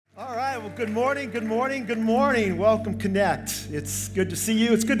Well, good morning, good morning, good morning. Welcome, Connect. It's good to see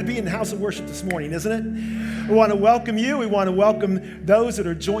you. It's good to be in the house of worship this morning, isn't it? We want to welcome you. We want to welcome those that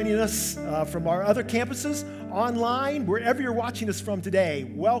are joining us from our other campuses, online, wherever you're watching us from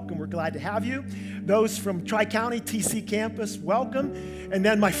today. Welcome. We're glad to have you. Those from Tri-County TC campus, welcome. And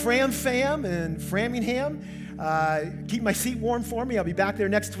then my Fram fam in Framingham. Keep my seat warm for me. I'll be back there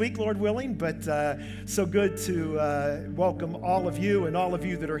next week, Lord willing, but so good to welcome all of you and all of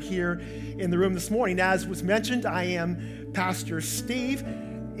you that are here in the room this morning. As was mentioned, I am Pastor Steve,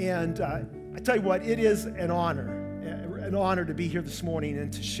 and I tell you what, it is an honor to be here this morning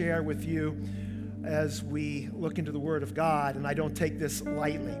and to share with you as we look into the Word of God, and I don't take this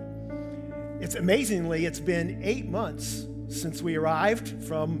lightly. It's been 8 months since we arrived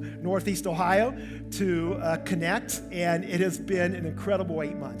from Northeast Ohio to Connect, and it has been an incredible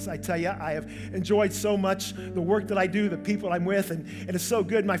 8 months. I tell you, I have enjoyed so much the work that I do, the people I'm with, and it's so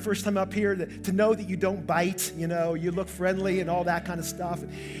good my first time up here to know that you don't bite, you look friendly and all that kind of stuff,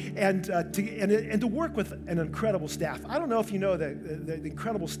 and to work with an incredible staff. I don't know if you know the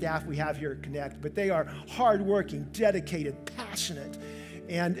incredible staff we have here at Connect, but they are hardworking, dedicated, passionate.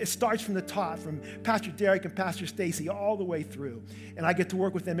 And it starts from the top, from Pastor Derek and Pastor Stacy all the way through. And I get to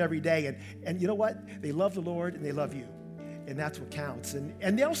work with them every day. And you know what? They love the Lord and they love you. And that's what counts. And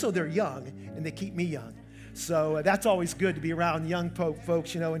they're young and they keep me young. So that's always good to be around young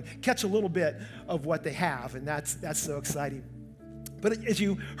folks, and catch a little bit of what they have. And that's so exciting. But as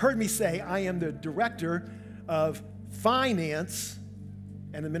you heard me say, I am the Director of Finance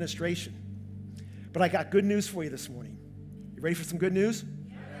and Administration. But I got good news for you this morning. You ready for some good news?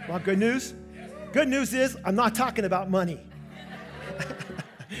 Want good news? Good news is I'm not talking about money.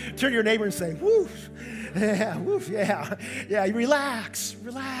 Turn to your neighbor and say, woof, yeah, relax.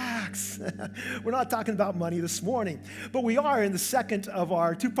 We're not talking about money this morning, but we are in the second of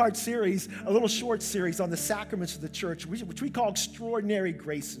our two-part series, a little short series on the sacraments of the church, which we call Extraordinary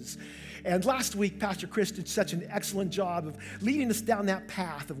Graces. And last week, Pastor Chris did such an excellent job of leading us down that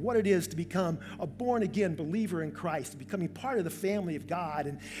path of what it is to become a born-again believer in Christ, becoming part of the family of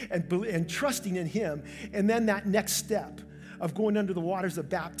God and trusting in Him. And then that next step of going under the waters of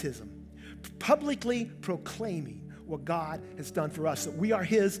baptism, publicly proclaiming what God has done for us, that we are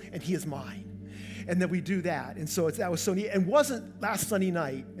His and He is mine, and that we do that. And so that was so neat. And wasn't last Sunday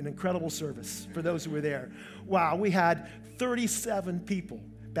night an incredible service for those who were there? Wow, we had 37 people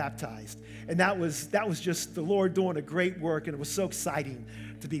baptized. And that was just the Lord doing a great work, and it was so exciting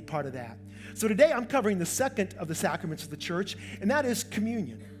to be part of that. So today I'm covering the second of the sacraments of the church, and that is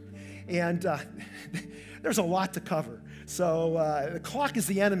communion. And there's a lot to cover. So the clock is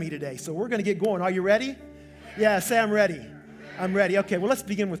the enemy today, so we're going to get going. Are you ready? Yeah, say I'm ready. I'm ready. Okay, well, let's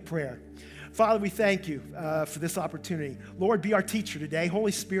begin with prayer. Father, we thank you for this opportunity. Lord, be our teacher today.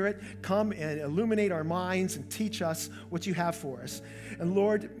 Holy Spirit, come and illuminate our minds and teach us what you have for us. And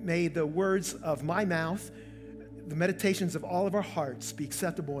Lord, may the words of my mouth, the meditations of all of our hearts be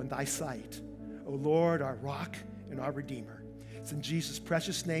acceptable in thy sight. O Lord, our rock and our redeemer. It's in Jesus'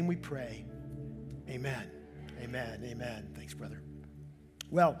 precious name we pray. Amen. Amen. Amen. Thanks, brother.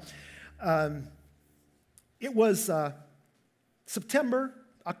 Well, it was September,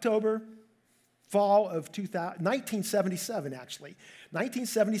 October, fall of 1977, actually.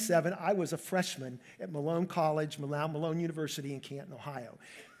 1977, I was a freshman at Malone College, Malone University in Canton, Ohio.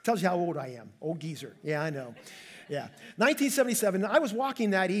 Tells you how old I am. Old geezer. Yeah, I know. Yeah. 1977, I was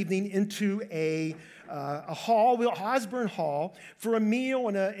walking that evening into a hall, Osborne Hall, for a meal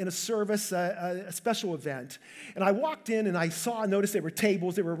and a service, a special event. And I walked in and I noticed there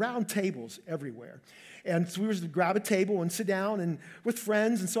were round tables everywhere. And so we were to grab a table and sit down and with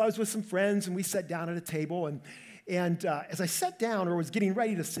friends. And so I was with some friends and we sat down at a table. And as I sat down or was getting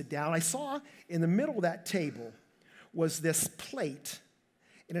ready to sit down, I saw in the middle of that table was this plate,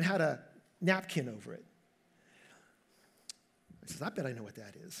 and it had a napkin over it. I said, I bet I know what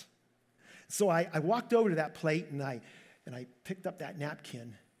that is. So I walked over to that plate and I picked up that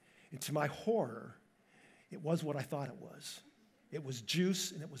napkin. And to my horror, it was what I thought it was. It was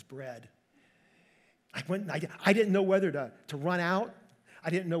juice and it was bread. I went and I didn't know whether to run out. I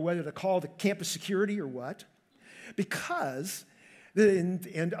didn't know whether to call the campus security or what. Because,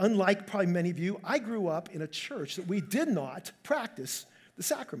 and unlike probably many of you, I grew up in a church that we did not practice the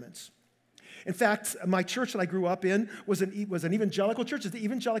sacraments. In fact, my church that I grew up in was an evangelical church. It's the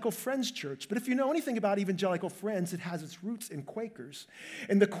Evangelical Friends Church. But if you know anything about Evangelical Friends, it has its roots in Quakers.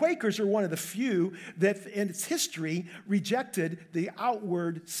 And the Quakers are one of the few that in its history rejected the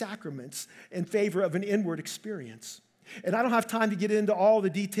outward sacraments in favor of an inward experience. And I don't have time to get into all the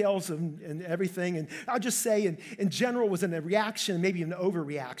details and everything. And I'll just say, in general, it was a reaction, maybe an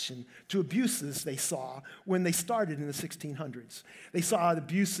overreaction to abuses they saw when they started in the 1600s. They saw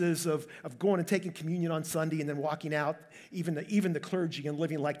abuses of going and taking communion on Sunday and then walking out, even the clergy, and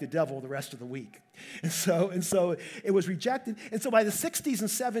living like the devil the rest of the week. And so it was rejected. And so by the 60s and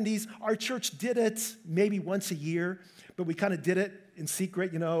 70s, our church did it maybe once a year, but we kind of did it in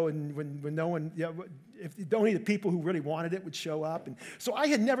secret, and when no one, if only the people who really wanted it would show up. And so I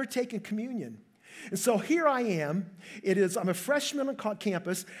had never taken communion. And so here I am. I'm a freshman on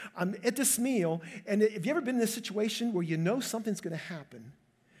campus. I'm at this meal. And have you ever been in this situation where you know something's going to happen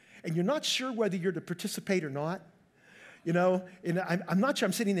and you're not sure whether you're to participate or not? And I'm not sure.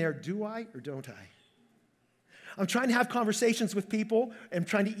 I'm sitting there, do I or don't I? I'm trying to have conversations with people and I'm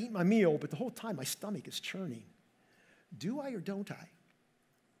trying to eat my meal, but the whole time my stomach is churning. Do I or don't I?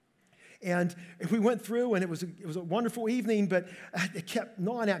 And we went through, and it was a wonderful evening, but it kept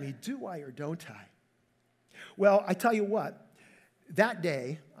gnawing at me, do I or don't I? Well, I tell you what, that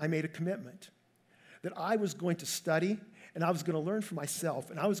day I made a commitment that I was going to study, and I was going to learn for myself,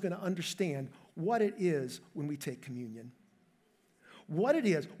 and I was going to understand what it is when we take communion. What it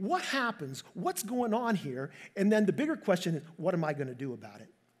is, what happens, what's going on here, and then the bigger question is, what am I going to do about it?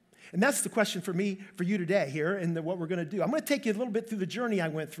 And that's the question for me, for you today here, and what we're going to do. I'm going to take you a little bit through the journey I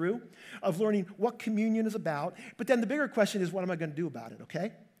went through of learning what communion is about, but then the bigger question is, what am I going to do about it,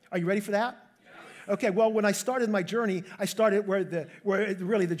 okay? Are you ready for that? Yeah. Okay, well, when I started my journey, I started where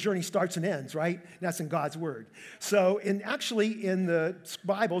really the journey starts and ends, right? And that's in God's Word. So actually in the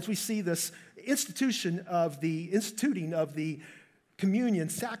Bibles, we see this instituting of the communion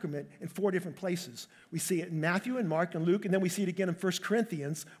sacrament in 4 different places. We see it in Matthew and Mark and Luke, and then we see it again in 1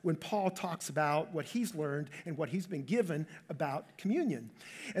 Corinthians when Paul talks about what he's learned and what he's been given about communion.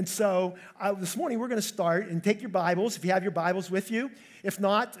 And so this morning we're going to start, and take your Bibles, if you have your Bibles with you. If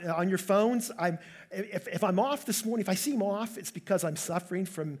not, on your phones. If I'm off this morning, if I seem off, it's because I'm suffering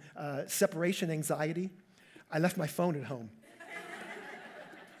from separation anxiety. I left my phone at home.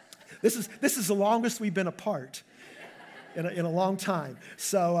 This is the longest we've been apart in a long time.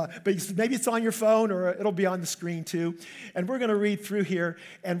 So, but maybe it's on your phone or it'll be on the screen too. And we're going to read through here,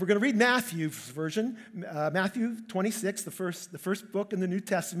 and we're going to read Matthew's version, Matthew 26, the first book in the New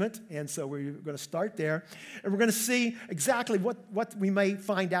Testament. And so we're going to start there, and we're going to see exactly what we may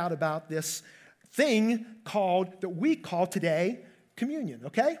find out about this thing that we call today communion.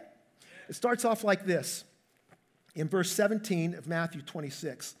 Okay? It starts off like this in verse 17 of Matthew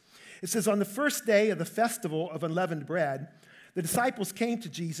 26. It says, on the first day of the festival of unleavened bread, the disciples came to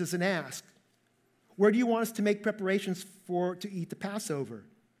Jesus and asked, where do you want us to make preparations to eat the Passover?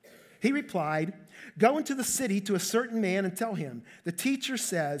 He replied, go into the city to a certain man and tell him, the teacher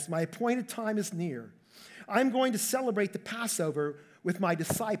says, my appointed time is near. I'm going to celebrate the Passover with my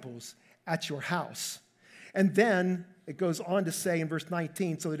disciples at your house. And then it goes on to say in verse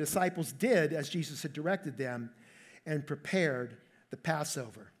 19, so the disciples did as Jesus had directed them and prepared the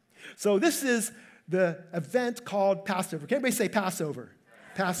Passover. So this is the event called Passover. Can everybody say Passover?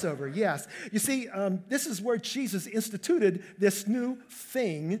 Passover, yes. You see, this is where Jesus instituted this new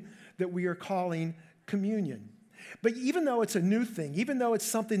thing that we are calling communion. But even though it's a new thing, even though it's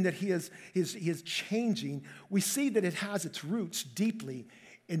something that he is changing, we see that it has its roots deeply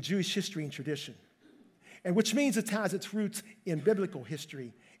in Jewish history and tradition, and which means it has its roots in biblical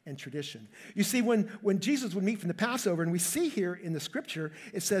history and tradition. You see, when Jesus would meet from the Passover, and we see here in the scripture,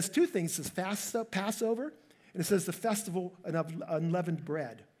 it says 2 things. It says Passover, and it says the festival of unleavened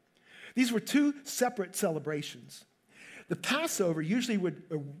bread. These were 2 separate celebrations. The Passover usually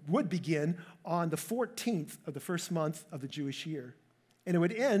would begin on the 14th of the first month of the Jewish year, and it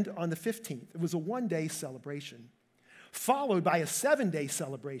would end on the 15th. It was a 1-day celebration, followed by a 7-day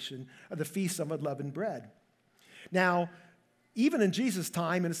celebration of the Feast of Unleavened Bread. Now, even in Jesus'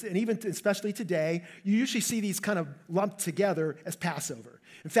 time, and even especially today, you usually see these kind of lumped together as Passover.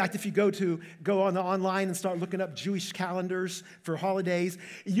 In fact, if you go on the online and start looking up Jewish calendars for holidays,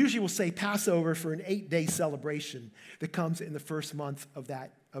 it usually will say Passover for an 8-day celebration that comes in the first month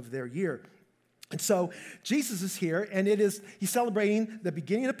of their year. And so Jesus is here, and he's celebrating the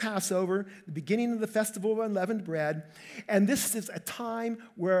beginning of Passover, the beginning of the festival of unleavened bread, and this is a time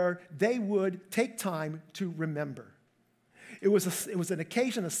where they would take time to remember. It was an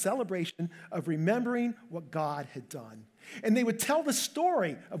occasion, a celebration of remembering what God had done. And they would tell the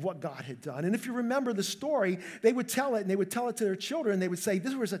story of what God had done. And if you remember the story, they would tell it, and they would tell it to their children. They would say,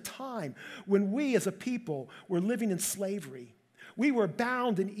 this was a time when we as a people were living in slavery. We were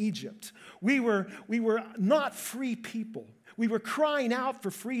bound in Egypt. We were not free people. We were crying out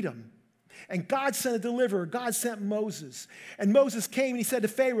for freedom. And God sent a deliverer. God sent Moses. And Moses came and he said to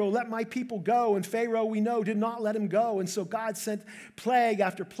Pharaoh, let my people go. And Pharaoh, we know, did not let him go. And so God sent plague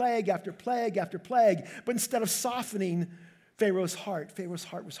after plague after plague after plague. But instead of softening Pharaoh's heart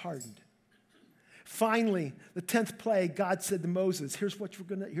was hardened. Finally, the 10th plague, God said to Moses, here's what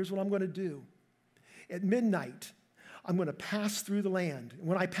I'm going to do. At midnight, I'm going to pass through the land. And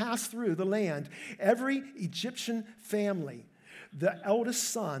when I pass through the land, every Egyptian family, the eldest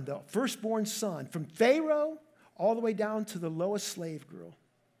son, the firstborn son, from Pharaoh all the way down to the lowest slave girl,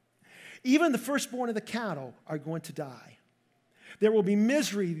 even the firstborn of the cattle are going to die. There will be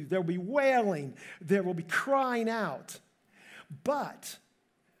misery, there will be wailing, there will be crying out. But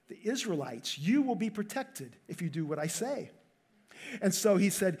the Israelites, you will be protected if you do what I say. And so he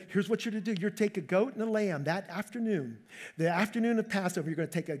said, here's what you're to do. You're to take a goat and a lamb that afternoon. The afternoon of Passover, you're going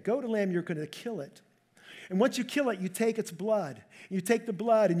to take a goat and a lamb, you're going to kill it. And once you kill it, you take its blood. You take the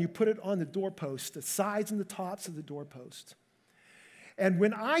blood and you put it on the doorpost, the sides and the tops of the doorpost. And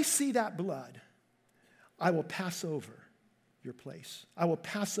when I see that blood, I will pass over your place. I will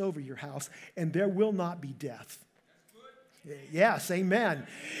pass over your house, and there will not be death. Yes, amen.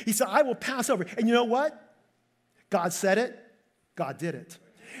 He said, I will pass over. And you know what? God said it. God did it.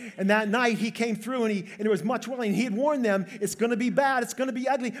 And that night he came through and there was much wailing. He had warned them, it's going to be bad, it's going to be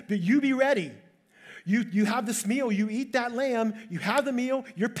ugly, but you be ready. You have this meal, you eat that lamb, you have the meal,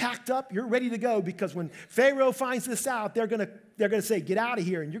 you're packed up, you're ready to go, because when Pharaoh finds this out, they're going to say, get out of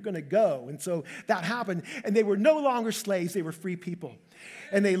here, and you're going to go. And so that happened, and they were no longer slaves, they were free people.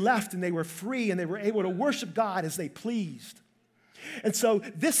 And they left, and they were free, and they were able to worship God as they pleased. And so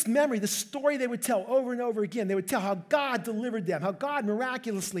this memory, the story they would tell over and over again, they would tell how God delivered them, how God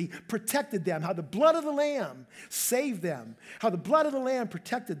miraculously protected them, how the blood of the Lamb saved them, how the blood of the Lamb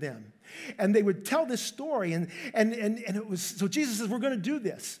protected them. And they would tell this story, and it was, so Jesus says, we're going to do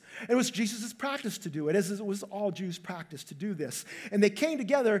this. And it was Jesus' practice to do it, as it was all Jews' practice to do this. And they came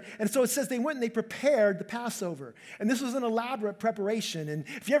together, and so it says they went and they prepared the Passover. And this was an elaborate preparation. And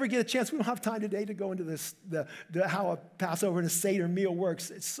if you ever get a chance, we don't have time today to go into this, how a Passover and a Seder meal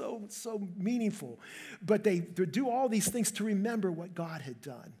works. It's so meaningful. But they do all these things to remember what God had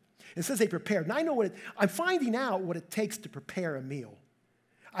done. It says they prepared. And I know I'm finding out what it takes to prepare a meal.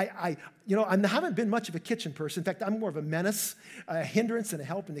 I haven't been much of a kitchen person. In fact, I'm more of a menace, a hindrance, and a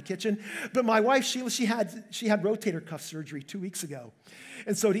help in the kitchen. But my wife, Sheila, she had rotator cuff surgery 2 weeks ago.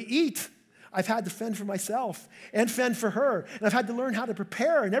 And so to eat, I've had to fend for myself and fend for her. And I've had to learn how to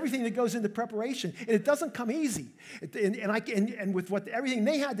prepare and everything that goes into preparation. And it doesn't come easy. And with everything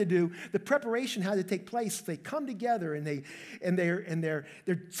they had to do, the preparation had to take place. They come together and they're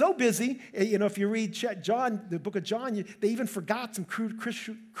so busy. You know, if you read John, the book of John, they even forgot some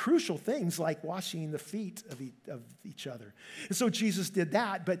crucial things like washing the feet of each other. And so Jesus did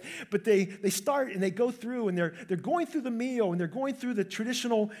that. But they start and they go through and they're going through the meal and they're going through the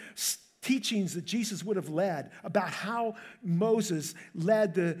traditional teachings that Jesus would have led about how Moses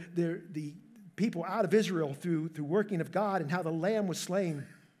led the people out of Israel through working of God and how the lamb was slain.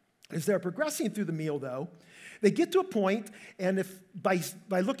 As they're progressing through the meal, though, they get to a point, and if by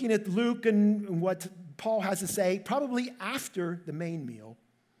looking at Luke and what Paul has to say, probably after the main meal,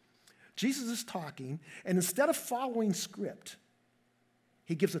 Jesus is talking, and instead of following script,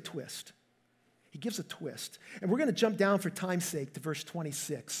 he gives a twist. He gives a twist. And we're going to jump down for time's sake to verse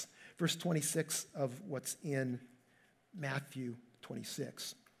 26. Verse 26 of what's in Matthew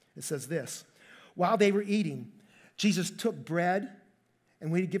 26. It says this: while they were eating, Jesus took bread, and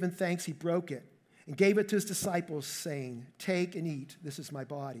when he had given thanks, he broke it and gave it to his disciples, saying, take and eat, this is my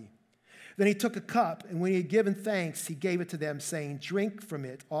body. Then he took a cup, and when he had given thanks, he gave it to them, saying, drink from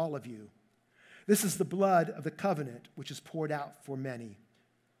it, all of you. This is the blood of the covenant, which is poured out for many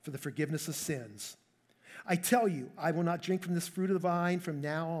for the forgiveness of sins. I tell you, I will not drink from this fruit of the vine from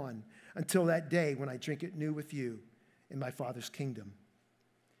now on until that day when I drink it new with you in my Father's kingdom.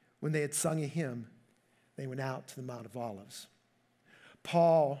 When they had sung a hymn, they went out to the Mount of Olives.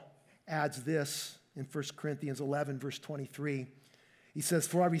 Paul adds this in 1 Corinthians 11, verse 23. He says,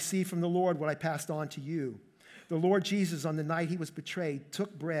 for I received from the Lord what I passed on to you. The Lord Jesus, on the night he was betrayed,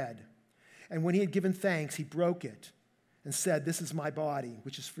 took bread, and when he had given thanks, he broke it and said, this is my body,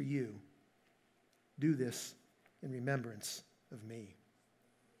 which is for you. Do this in remembrance of me.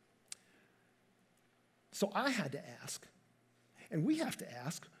 So I had to ask, and we have to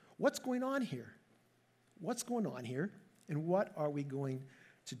ask, what's going on here? What's going on here, and what are we going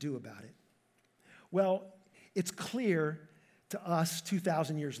to do about it? Well, it's clear to us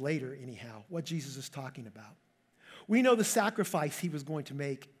 2,000 years later, anyhow, what Jesus is talking about. We know the sacrifice he was going to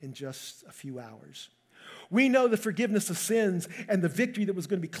make in just a few hours. We know the forgiveness of sins and the victory that was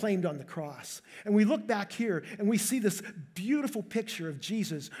going to be claimed on the cross. And we look back here and we see this beautiful picture of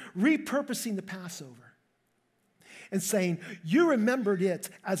Jesus repurposing the Passover and saying, you remembered it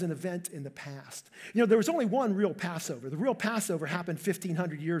as an event in the past. You know, there was only one real Passover. The real Passover happened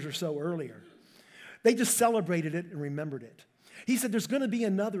 1,500 years or so earlier. They just celebrated it and remembered it. He said, there's going to be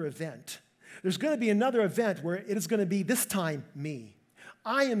another event. There's going to be another event where it is going to be, this time, me.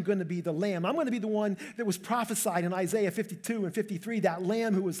 I am going to be the lamb. I'm going to be the one that was prophesied in Isaiah 52 and 53, that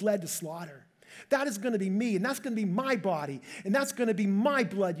lamb who was led to slaughter. That is going to be me, and that's going to be my body, and that's going to be my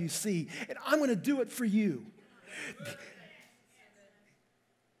blood, you see, and I'm going to do it for you.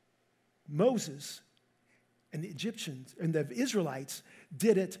 Moses and the Egyptians and the Israelites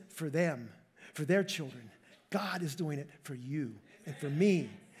did it for them, for their children. God is doing it for you and for me.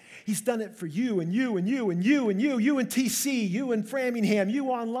 He's done it for you and you and you and you and you in TC, you in Framingham, you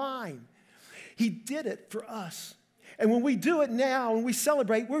online. He did it for us. And when we do it now and we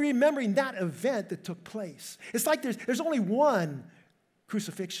celebrate, we're remembering that event that took place. It's like there's only one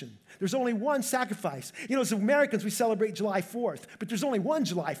crucifixion. There's only one sacrifice. You know, as Americans, we celebrate July 4th, but there's only one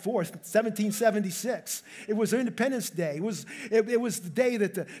July 4th, 1776. It was Independence Day. It was the day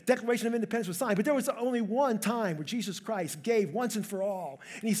that the Declaration of Independence was signed, but there was only one time where Jesus Christ gave once and for all.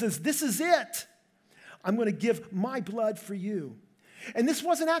 And he says, this is it. I'm going to give my blood for you. And this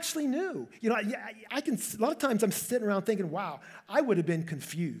wasn't actually new. You know, a lot of times I'm sitting around thinking, wow, I would have been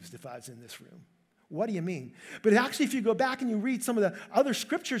confused if I was in this room. What do you mean? But actually, if you go back and you read some of the other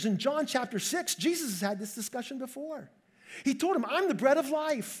scriptures in John chapter 6, Jesus has had this discussion before. He told him, I'm the bread of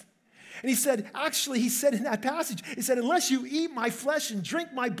life. And he said in that passage, he said, unless you eat my flesh and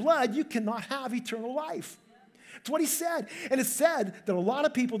drink my blood, you cannot have eternal life. That's what he said. And it said that a lot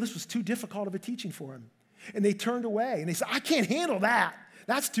of people, this was too difficult of a teaching for him. And they turned away and they said, I can't handle that.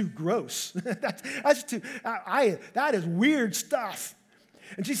 That's too gross. That is weird stuff.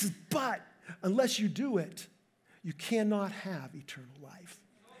 And Jesus says, but unless you do it, you cannot have eternal life.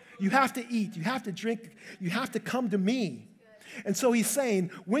 You have to eat, you have to drink, you have to come to me. And so he's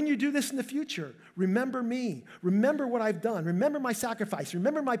saying, when you do this in the future, remember me. Remember what I've done. Remember my sacrifice.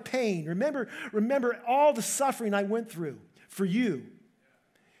 Remember my pain. Remember all the suffering I went through for you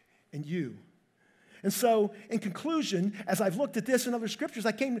and you. And so, in conclusion, as I've looked at this and other scriptures,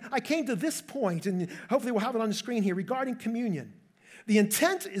 I came to this point, and hopefully we'll have it on the screen here, regarding communion. The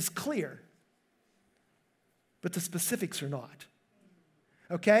intent is clear, but the specifics are not.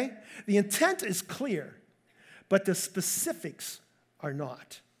 Okay? The intent is clear, but the specifics are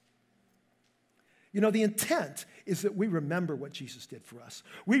not. You know, the intent is that we remember what Jesus did for us.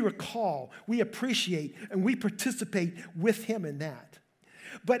 We recall, we appreciate, and we participate with him in that.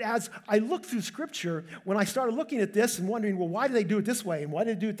 But as I look through Scripture, when I started looking at this and wondering, well, why do they do it this way? And why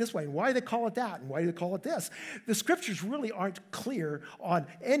do they do it this way? And why do they call it that? And why do they call it this? The Scriptures really aren't clear on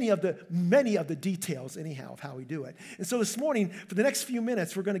many of the details, anyhow, of how we do it. And so this morning, for the next few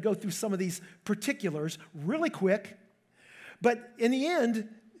minutes, we're going to go through some of these particulars really quick. But in the end,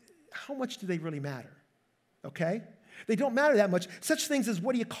 how much do they really matter? Okay? They don't matter that much. Such things as,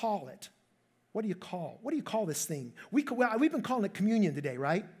 what do you call it? What do you call this thing? We've been calling it communion today,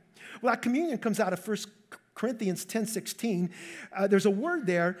 right? Well, that communion comes out of 1 Corinthians 10:16. There's a word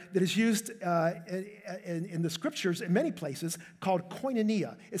there that is used in the scriptures in many places called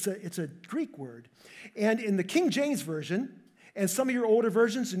koinonia. It's a Greek word. And in the King James Version, and some of your older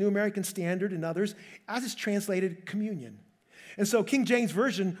versions, the New American Standard and others, as it's translated, communion. And so King James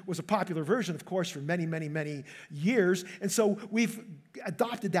Version was a popular version, of course, for many, many, many years. And so we've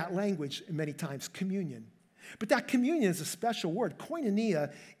adopted that language many times, communion. But that communion is a special word.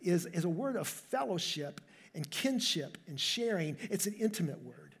 Koinonia is a word of fellowship and kinship and sharing. It's an intimate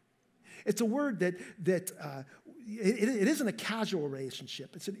word. It's a word that it isn't a casual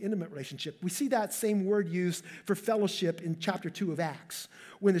relationship. It's an intimate relationship. We see that same word used for fellowship in chapter 2 of Acts,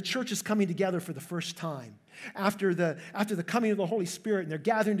 when the church is coming together for the first time. After the coming of the Holy Spirit, and they're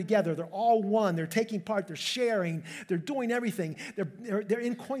gathering together, they're all one, they're taking part, they're sharing, they're doing everything. They're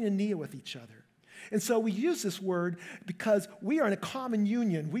in koinonia with each other. And so we use this word because we are in a common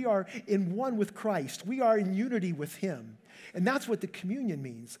union. We are in one with Christ. We are in unity with him. And that's what the communion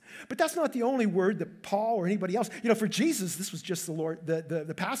means. But that's not the only word that Paul or anybody else, for Jesus, this was just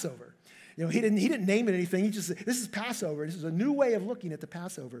the Passover. He didn't name it anything. This is Passover. This is a new way of looking at the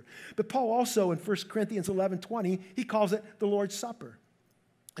Passover. But Paul also in 1 Corinthians 11:20, he calls it the Lord's Supper.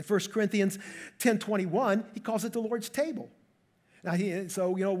 In 1 Corinthians 10:21, he calls it the Lord's table. Now,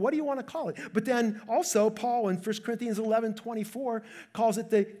 what do you want to call it? But then also, Paul in 1 Corinthians 11:24 calls it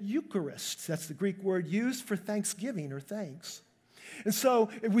the Eucharist. That's the Greek word used for thanksgiving or thanks. And so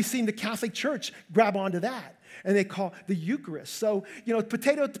we've seen the Catholic Church grab onto that. And they call the Eucharist. So,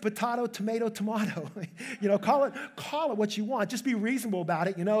 potato, potato, tomato, tomato. Call it what you want. Just be reasonable about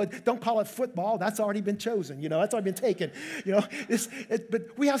it. Don't call it football. That's already been chosen. That's already been taken.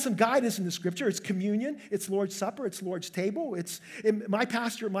 But we have some guidance in the Scripture. It's communion. It's Lord's Supper. It's Lord's table. My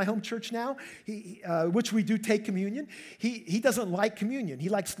pastor at my home church now, which we do take communion. He doesn't like communion. He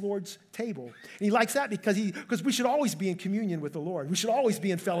likes Lord's table. And he likes that because we should always be in communion with the Lord. We should always be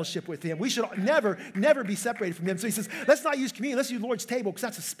in fellowship with Him. We should never be separated from Him. So he says, let's not use communion, let's use Lord's table, because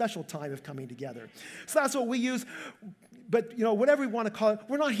that's a special time of coming together. So that's what we use. But whatever we want to call it,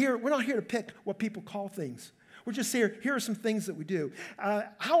 we're not here to pick what people call things. We're just here are some things that we do.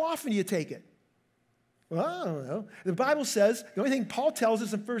 How often do you take it? Well, I don't know. The Bible says, the only thing Paul tells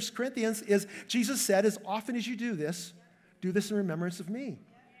us in 1 Corinthians is, Jesus said, as often as you do this in remembrance of me.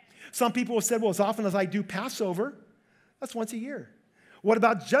 Some people have said, well, as often as I do Passover, that's once a year. What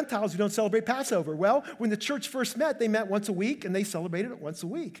about Gentiles who don't celebrate Passover? Well, when the church first met, they met once a week, and they celebrated it once a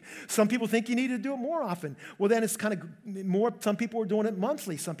week. Some people think you need to do it more often. Well, then it's kind of more, some people are doing it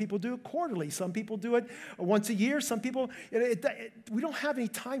monthly. Some people do it quarterly. Some people do it once a year. Some people, we don't have any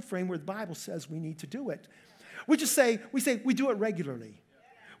time frame where the Bible says we need to do it. We say we do it regularly.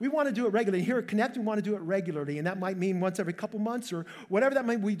 We want to do it regularly. Here at Connect, we want to do it regularly, and that might mean once every couple months or whatever that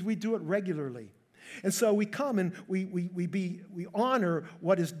might mean, we do it regularly. And so we come and we honor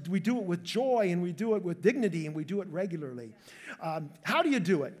we do it with joy, and we do it with dignity, and we do it regularly. How do you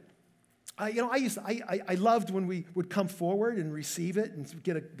do it? I loved when we would come forward and receive it and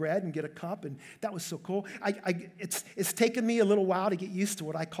get a bread and get a cup, and that was so cool. It's taken me a little while to get used to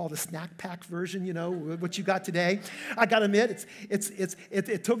what I call the snack pack version, what you got today. I got to admit,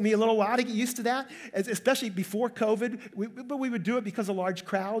 it took me a little while to get used to that, especially before COVID. But we would do it because of large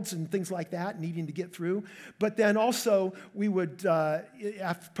crowds and things like that, needing to get through. But then also we would,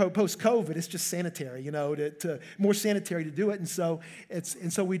 post-COVID, it's just sanitary, more sanitary to do it, and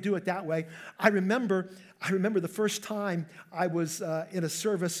so we do it that way. I remember the first time I was in a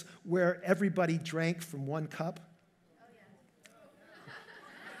service where everybody drank from one cup.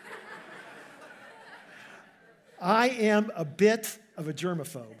 I am a bit of a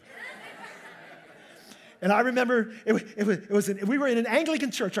germaphobe. And I remember we were in an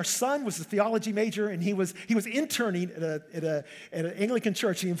Anglican church. Our son was a theology major, and he was interning at an Anglican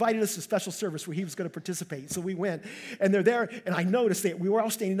church. He invited us to a special service where he was going to participate. So we went, and they're there, and I noticed that we were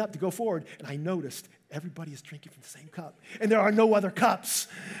all standing up to go forward, and I noticed everybody is drinking from the same cup, and there are no other cups.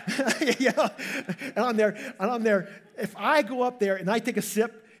 And I'm there. If I go up there and I take a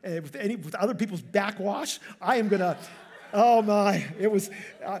sip with other people's backwash, I am gonna. Oh my, it was,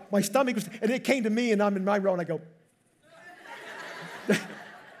 my stomach was, and it came to me, and I'm in my row, and I go,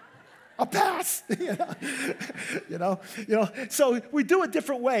 I'll pass, So we do it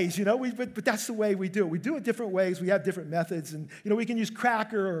different ways, but that's the way we do it. We do it different ways. We have different methods, and, we can use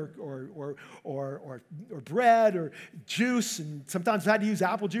cracker or bread or juice, and sometimes I had to use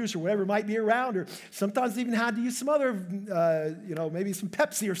apple juice or whatever might be around, or sometimes even had to use some other, maybe some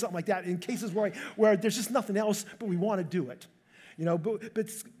Pepsi or something like that in cases where there's just nothing else, but we want to do it.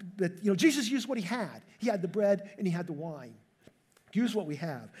 But Jesus used what he had. He had the bread and he had the wine. Use what we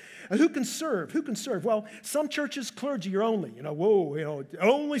have. And who can serve? Who can serve? Well, some churches, clergy are only.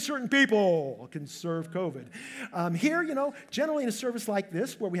 Only certain people can serve COVID. Here, generally in a service like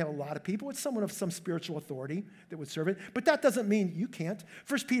this, where we have a lot of people, it's someone of some spiritual authority that would serve it. But that doesn't mean you can't.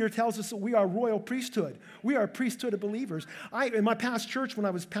 1 Peter tells us that we are royal priesthood. We are a priesthood of believers. In my past church, when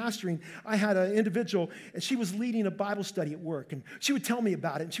I was pastoring, I had an individual, and she was leading a Bible study at work. And she would tell me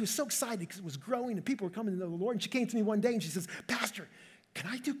about it, and she was so excited because it was growing, and people were coming to know the Lord. And she came to me one day, and she says, Pastor, can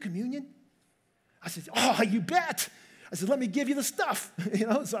I do communion? I said, oh, you bet. I said, let me give you the stuff.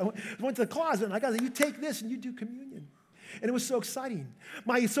 So I went to the closet, and I got, you take this, and you do communion. And it was so exciting.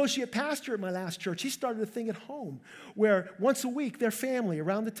 My associate pastor at my last church, he started a thing at home where once a week their family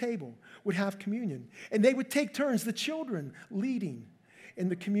around the table would have communion. And they would take turns, the children leading in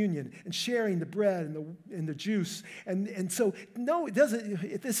the communion and sharing the bread and the juice. And so, no, it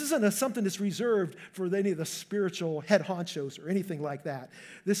doesn't. This isn't something that's reserved for any of the spiritual head honchos or anything like that.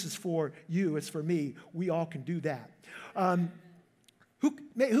 This is for you. It's for me. We all can do that.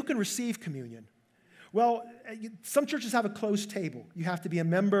 Who can receive communion? Well, some churches have a closed table. You have to be a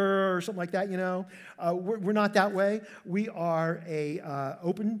member or something like that, We're not that way. We are a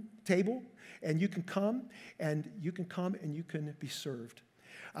open table. And you can come and you can be served.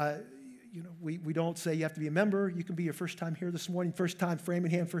 We don't say you have to be a member. You can be your first time here this morning, first time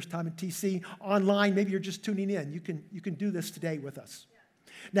Framingham, first time in TC, online. Maybe you're just tuning in. You can do this today with us.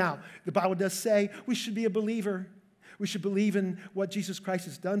 Now, the Bible does say we should be a believer. We should believe in what Jesus Christ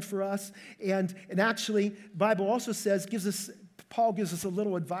has done for us. And actually, the Bible also says, Paul gives us a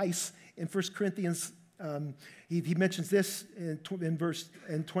little advice in 1 Corinthians. He mentions this in verse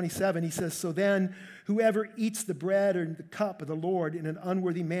 27. He says, so then whoever eats the bread or the cup of the Lord in an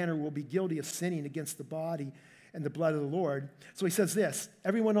unworthy manner will be guilty of sinning against the body and the blood of the Lord. So he says this,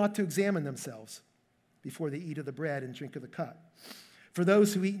 everyone ought to examine themselves before they eat of the bread and drink of the cup. For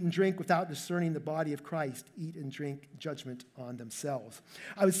those who eat and drink without discerning the body of Christ eat and drink judgment on themselves.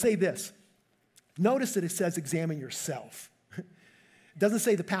 I would say this. Notice that it says examine yourself. It doesn't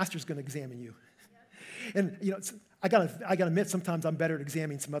say the pastor's going to examine you. And, I gotta admit, sometimes I'm better at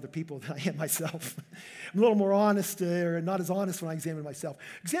examining some other people than I am myself. I'm a little more honest, or not as honest when I examine myself.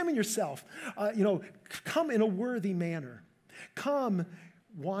 Examine yourself. Come in a worthy manner. Come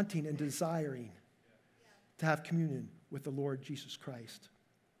wanting and desiring to have communion with the Lord Jesus Christ.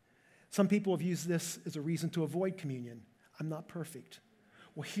 Some people have used this as a reason to avoid communion. I'm not perfect.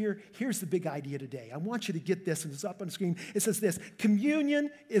 Well, here's the big idea today. I want you to get this, and it's up on the screen. It says this, communion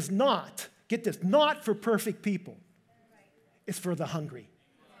is not, get this, not for perfect people. It's for the hungry.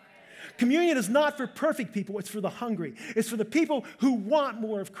 Communion is not for perfect people, it's for the hungry. It's for the people who want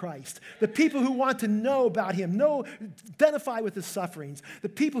more of Christ, the people who want to know about him, identify with his sufferings, the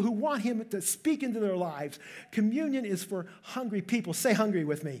people who want him to speak into their lives. Communion is for hungry people. Say hungry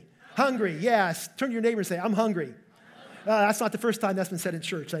with me. Hungry, yes. Turn to your neighbor and say, I'm hungry. That's not the first time that's been said in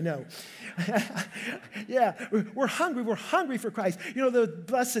church, I know. Yeah, we're hungry for Christ.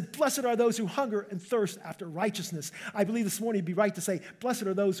 Blessed are those who hunger and thirst after righteousness. I believe this morning it'd be right to say, blessed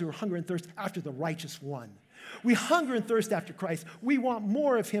are those who hunger and thirst after the righteous one. We hunger and thirst after Christ. We want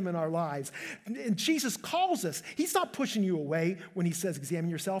more of him in our lives. And Jesus calls us. He's not pushing you away when he says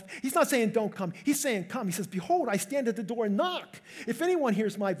examine yourself. He's not saying don't come. He's saying come. He says, behold, I stand at the door and knock. If anyone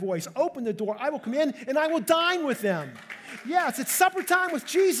hears my voice, open the door. I will come in and I will dine with them. Yes, it's supper time with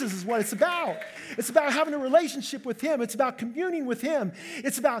Jesus is what it's about. It's about having a relationship with him. It's about communing with him.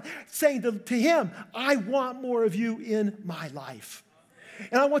 It's about saying to him, I want more of you in my life.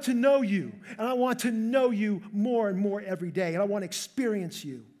 And I want to know you. And I want to know you more and more every day. And I want to experience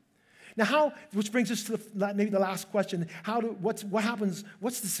you. Now, which brings us to maybe the last question. What happens?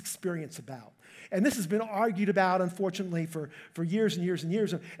 What's this experience about? And this has been argued about, unfortunately, for years and years and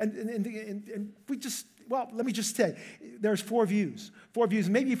years. And let me just say, there's four views.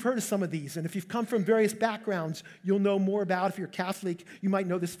 Maybe you've heard of some of these. And if you've come from various backgrounds, you'll know more about. If you're Catholic, you might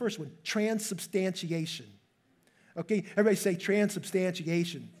know this first one, transubstantiation. Okay, everybody say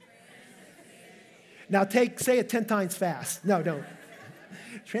transubstantiation. Now say it 10 times fast. No, don't.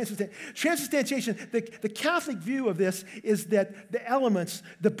 Transubstantiation, the Catholic view of this is that the elements,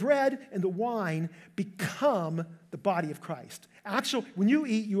 the bread and the wine, become the body of Christ. When you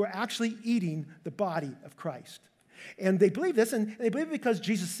eat, you are actually eating the body of Christ. And they believe this, and they believe it because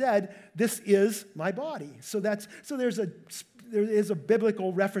Jesus said, this is my body. So there is a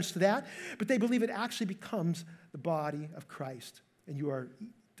biblical reference to that, but they believe it actually becomes the body of Christ, and you are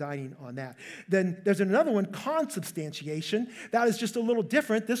dining on that. Then there's another one, consubstantiation. That is just a little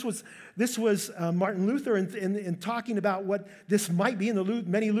different. This was Martin Luther in talking about what this might be, and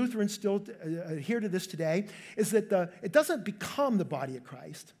many Lutherans still adhere to this today, is that it doesn't become the body of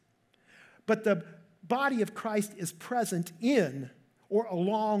Christ, but the body of Christ is present in or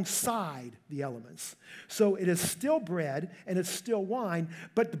alongside the elements. So it is still bread and it's still wine,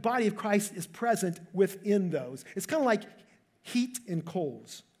 but the body of Christ is present within those. It's kind of like heat and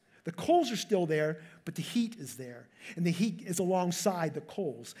coals. The coals are still there, but the heat is there. And the heat is alongside the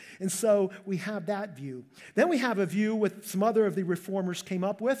coals. And so we have that view. Then we have a view with some other of the reformers came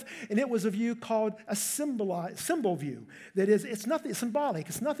up with, and it was a view called a symbol view. That is, it's symbolic.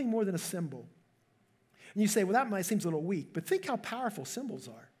 It's nothing more than a symbol. And you say, well, that might seem a little weak, but think how powerful symbols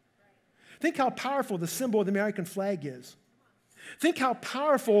are. Think how powerful the symbol of the American flag is. Think how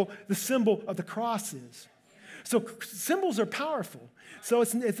powerful the symbol of the cross is. So symbols are powerful. So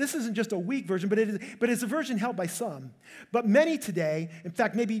this isn't just a weak version, but it's a version held by some. But many today, in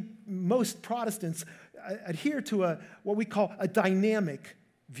fact, maybe most Protestants, adhere to what we call a dynamic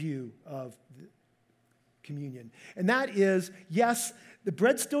view of communion. And that is, yes, the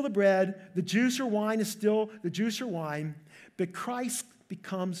bread's still the bread, the juice or wine is still the juice or wine, but Christ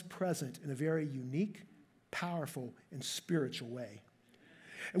becomes present in a very unique, powerful, and spiritual way.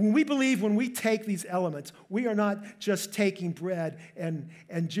 And when we take these elements, we are not just taking bread and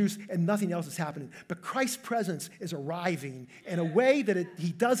juice and nothing else is happening, but Christ's presence is arriving in a way that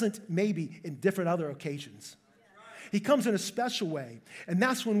he doesn't maybe in different other occasions. He comes in a special way, and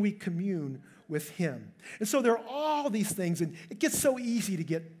that's when we commune with him. And so there are all these things, and it gets so easy to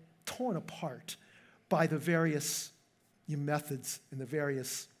get torn apart by the various you methods and the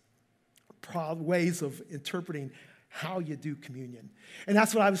various ways of interpreting how you do communion. And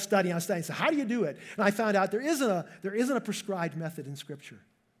that's what I was studying. So how do you do it? And I found out there isn't a prescribed method in Scripture.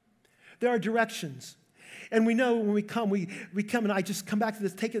 There are directions. And we know when we come and I just come back to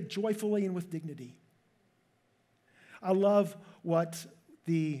this, take it joyfully and with dignity. I love what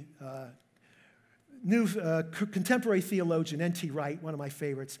the new contemporary theologian, N.T. Wright, one of my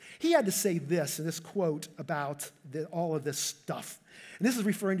favorites, he had to say this in this quote about all of this stuff. And this is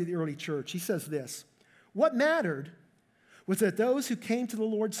referring to the early church. He says this: what mattered was that those who came to the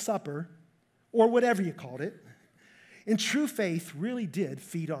Lord's Supper, or whatever you called it, in true faith really did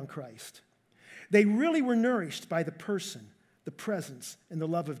feed on Christ. They really were nourished by the person, the presence, and the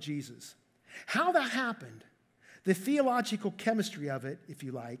love of Jesus. How that happened, the theological chemistry of it, if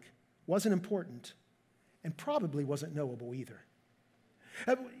you like, wasn't important and probably wasn't knowable either.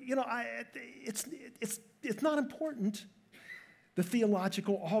 It's not important, the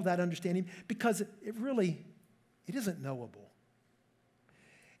theological, all that understanding, because it isn't knowable.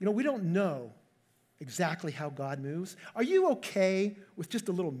 We don't know exactly how God moves. Are you okay with just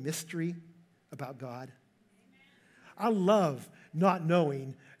a little mystery about God? I love not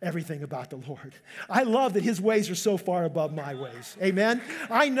knowing everything about the Lord. I love that his ways are so far above my ways. Amen?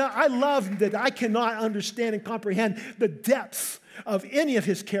 I love that I cannot understand and comprehend the depths of any of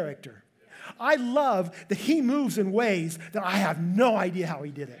his character. I love that he moves in ways that I have no idea how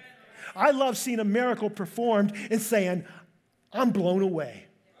he did it. I love seeing a miracle performed and saying, I'm blown away.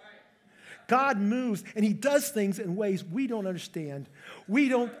 God moves and he does things in ways we don't understand. We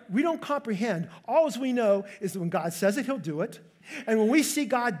don't comprehend. All we know is that when God says it, he'll do it. And when we see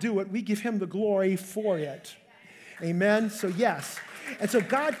God do it, we give him the glory for it. Amen? So yes. And so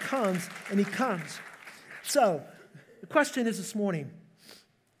God comes and he comes. So the question is this morning,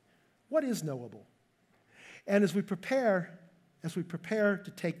 what is knowable? And as we prepare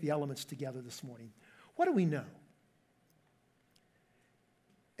to take the elements together this morning, what do we know?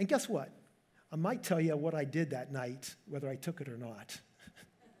 And guess what? I might tell you what I did that night, whether I took it or not.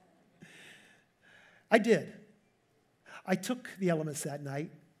 I did. I took the elements that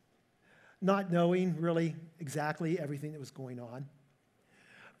night, not knowing really exactly everything that was going on.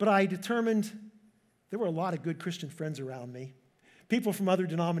 But I determined there were a lot of good Christian friends around me, people from other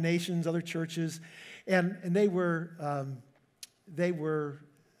denominations, other churches, and they were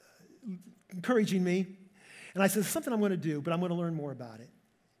encouraging me. And I said, it's something I'm going to do, but I'm going to learn more about it.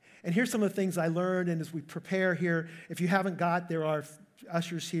 And here's some of the things I learned, and as we prepare here, if you haven't got, there are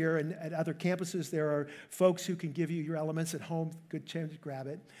ushers here, and at other campuses, there are folks who can give you your elements at home. Good chance to grab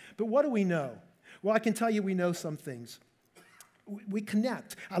it. But what do we know? Well, I can tell you we know some things. We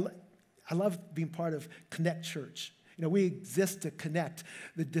connect. I love being part of Connect Church. We exist to connect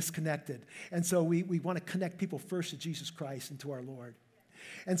the disconnected. And so we want to connect people first to Jesus Christ and to our Lord.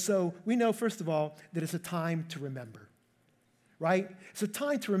 And so we know, first of all, that it's a time to remember. Right? It's a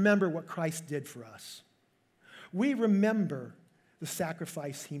time to remember what Christ did for us. We remember the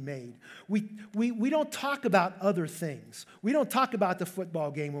sacrifice he made. We don't talk about other things. We don't talk about the football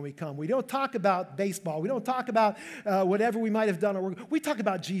game when we come. We don't talk about baseball. We don't talk about whatever we might have done. We talk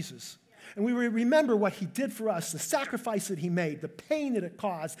about Jesus. And we remember what he did for us, the sacrifice that he made, the pain that it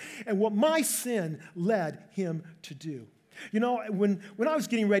caused, and what my sin led him to do. When I was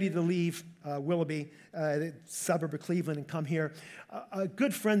getting ready to leave Willoughby, the suburb of Cleveland, and come here,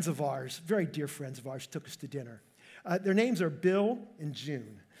 good friends of ours, very dear friends of ours, took us to dinner. Their names are Bill and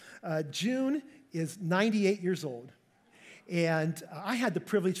June. June is 98 years old, and I had the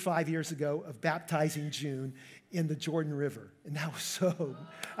privilege 5 years ago of baptizing June in the Jordan River, and that was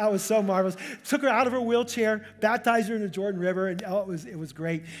so marvelous. Took her out of her wheelchair, baptized her in the Jordan River, and it was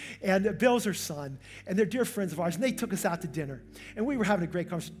great. And Bill's her son, and they're dear friends of ours, and they took us out to dinner, and we were having a great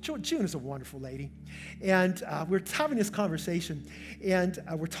conversation. June is a wonderful lady, and we're having this conversation, and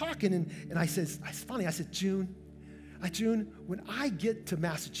we're talking, and I said, June, when I get to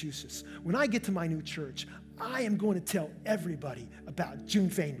Massachusetts, when I get to my new church, I am going to tell everybody about June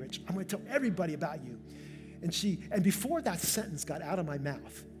Fainrich. I'm going to tell everybody about you. And before that sentence got out of my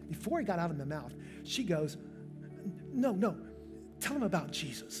mouth, she goes, no, tell them about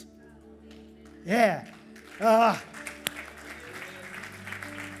Jesus. Yeah.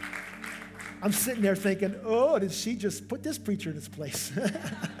 I'm sitting there thinking, oh, did she just put this preacher in his place?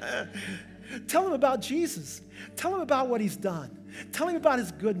 Tell him about Jesus. Tell him about what he's done. Tell him about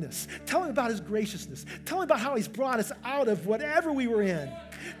his goodness. Tell him about his graciousness. Tell him about how he's brought us out of whatever we were in.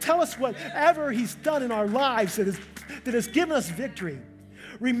 Tell us whatever he's done in our lives that has given us victory.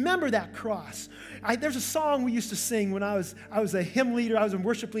 Remember that cross. There's a song we used to sing when I was a hymn leader, I was a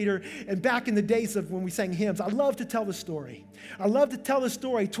worship leader, and back in the days of when we sang hymns, I love to tell the story. I love to tell the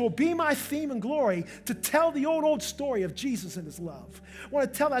story. 'Twill be my theme and glory to tell the old story of Jesus and his love. I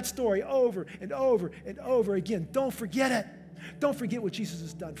want to tell that story over and over and over again. Don't forget it. Don't forget what Jesus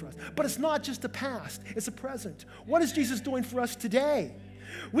has done for us. But it's not just the past, it's a present. What is Jesus doing for us today?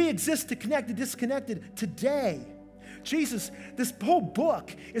 We exist to connect the disconnected today. Jesus, this whole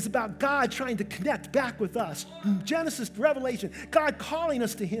book is about God trying to connect back with us. Genesis to Revelation, God calling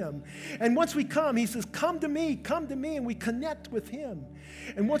us to him. And once we come, he says, come to me, and we connect with him.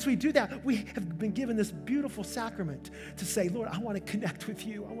 And once we do that, we have been given this beautiful sacrament to say, Lord, I want to connect with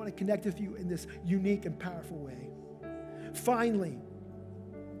you. I want to connect with you in this unique and powerful way. Finally,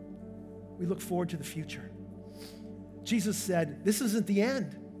 we look forward to the future. Jesus said, this isn't the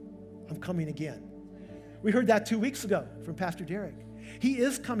end. I'm coming again. We heard that 2 weeks ago from Pastor Derek. He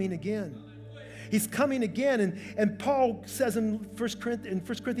is coming again. He's coming again. And Paul says in 1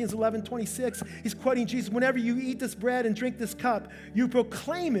 Corinthians 11:26, he's quoting Jesus, whenever you eat this bread and drink this cup, you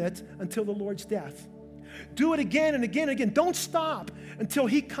proclaim it until the Lord's death. Do it again and again and again. Don't stop until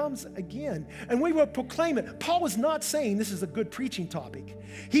he comes again. And we will proclaim it. Paul is not saying this is a good preaching topic.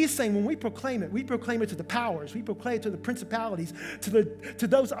 He's saying when we proclaim it to the powers, we proclaim it to the principalities, to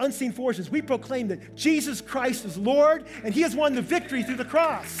those unseen forces. We proclaim that Jesus Christ is Lord and he has won the victory through the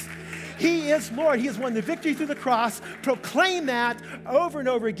cross. He is Lord. He has won the victory through the cross. Proclaim that over and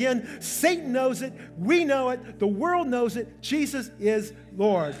over again. Satan knows it. We know it. The world knows it. Jesus is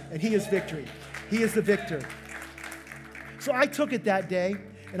Lord and he is victory. He is the victor. So I took it that day,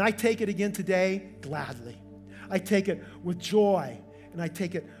 and I take it again today gladly. I take it with joy, and I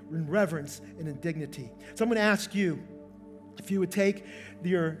take it in reverence and in dignity. So I'm going to ask you if you would take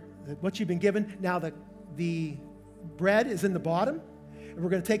what you've been given. Now the bread is in the bottom, and we're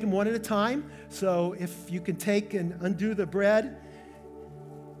going to take them one at a time. So if you can take and undo the bread.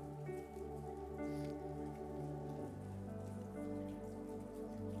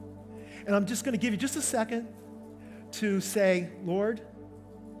 And I'm just going to give you just a second to say, Lord,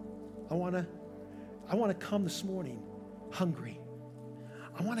 I want to come this morning hungry.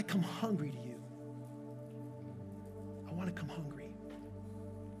 I want to come hungry to you. I want to come hungry.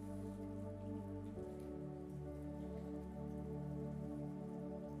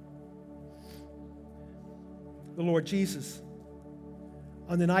 The Lord Jesus,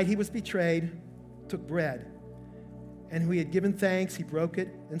 on the night he was betrayed, took bread. And when he had given thanks, he broke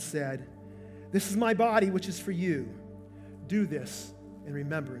it and said, this is my body, which is for you. Do this in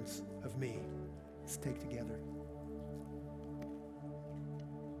remembrance of me. Let's take together.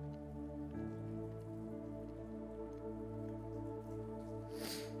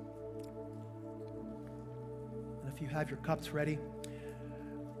 And if you have your cups ready,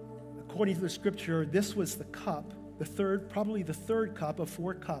 according to the scripture, this was the cup, probably the third cup of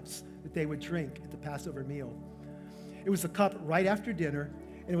 4 cups that they would drink at the Passover meal. It was the cup right after dinner,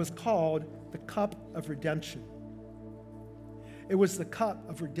 and it was called the cup of redemption. It was the cup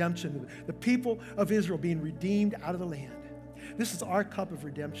of redemption, the people of Israel being redeemed out of the land. This is our cup of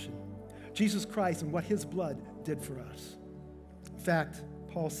redemption, Jesus Christ and what his blood did for us. In fact,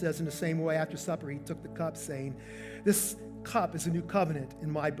 Paul says in the same way after supper, he took the cup saying, this cup is a new covenant in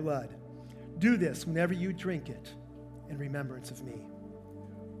my blood. Do this whenever you drink it in remembrance of me.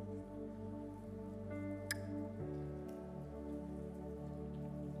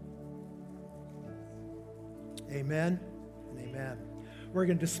 Amen and amen. We're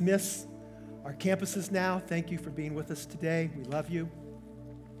going to dismiss our campuses now. Thank you for being with us today. We love you.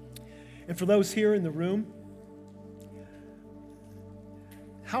 And for those here in the room,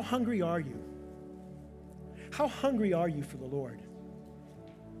 how hungry are you? How hungry are you for the Lord?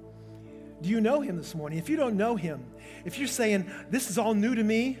 Do you know him this morning? If you don't know him, if you're saying, this is all new to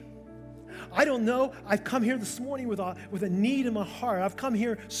me, I don't know. I've come here this morning with a need in my heart. I've come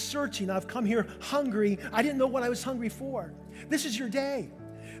here searching. I've come here hungry. I didn't know what I was hungry for. This is your day.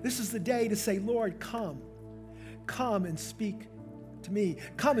 This is the day to say, Lord, come. Come and speak to me.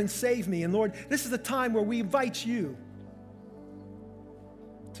 Come and save me. And Lord, this is the time where we invite you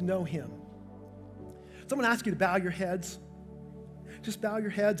to know him. So I'm going to ask you to bow your heads. Just bow your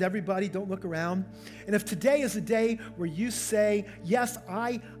heads, everybody, don't look around. And if today is a day where you say, yes,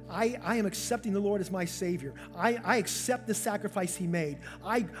 I am accepting the Lord as my Savior. I accept the sacrifice he made.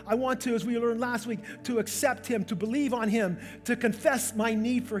 I want to, as we learned last week, to accept him, to believe on him, to confess my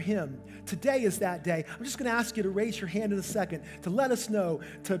need for him. Today is that day. I'm just going to ask you to raise your hand in a second, to let us know,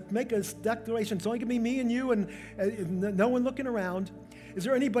 to make a declaration. It's only going to be me and you and no one looking around. Is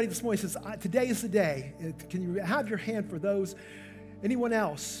there anybody this morning who says, today is the day? Can you have your hand for those Anyone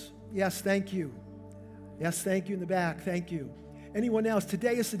else? Yes, thank you. Yes, thank you in the back. Thank you. Anyone else?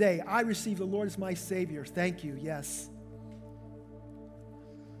 Today is the day. I receive the Lord as my Savior. Thank you. Yes.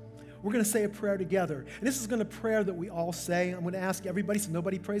 We're going to say a prayer together. And this is going to be a prayer that we all say. I'm going to ask everybody so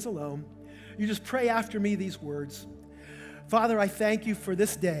nobody prays alone. You just pray after me these words. Father, I thank you for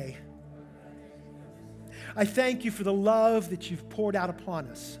this day. I thank you for the love that you've poured out upon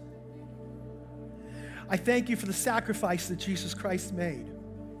us. I thank you for the sacrifice that Jesus Christ made.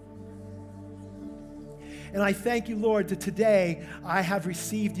 And I thank you, Lord, that today I have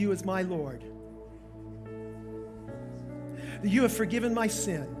received you as my Lord. That you have forgiven my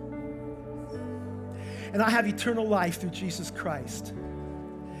sin. And I have eternal life through Jesus Christ.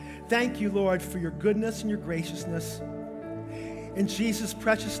 Thank you, Lord, for your goodness and your graciousness. In Jesus'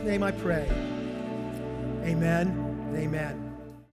 precious name I pray. Amen and amen.